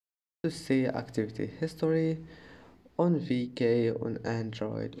To see activity history on VK on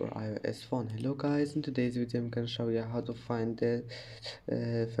Android or iOS phone. Hello guys, in today's video I'm gonna show you how to find the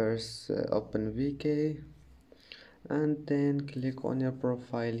first open VK and then click on your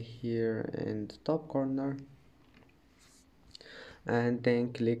profile here in the top corner and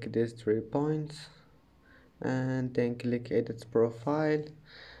then click these 3 points and then click edit profile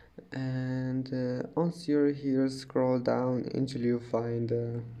and once you're here scroll down until you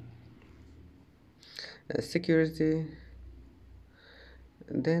find security.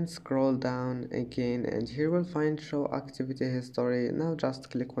 Then scroll down again and here you will find show activity history. Now just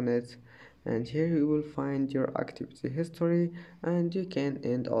click on it and here you will find your activity history and you can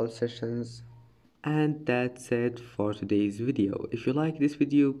end all sessions. And that's it for today's video. If you like this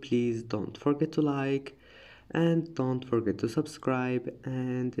video, please don't forget to like and don't forget to subscribe,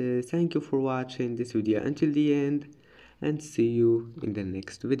 and thank you for watching this video until the end, and see you in the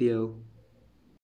next video.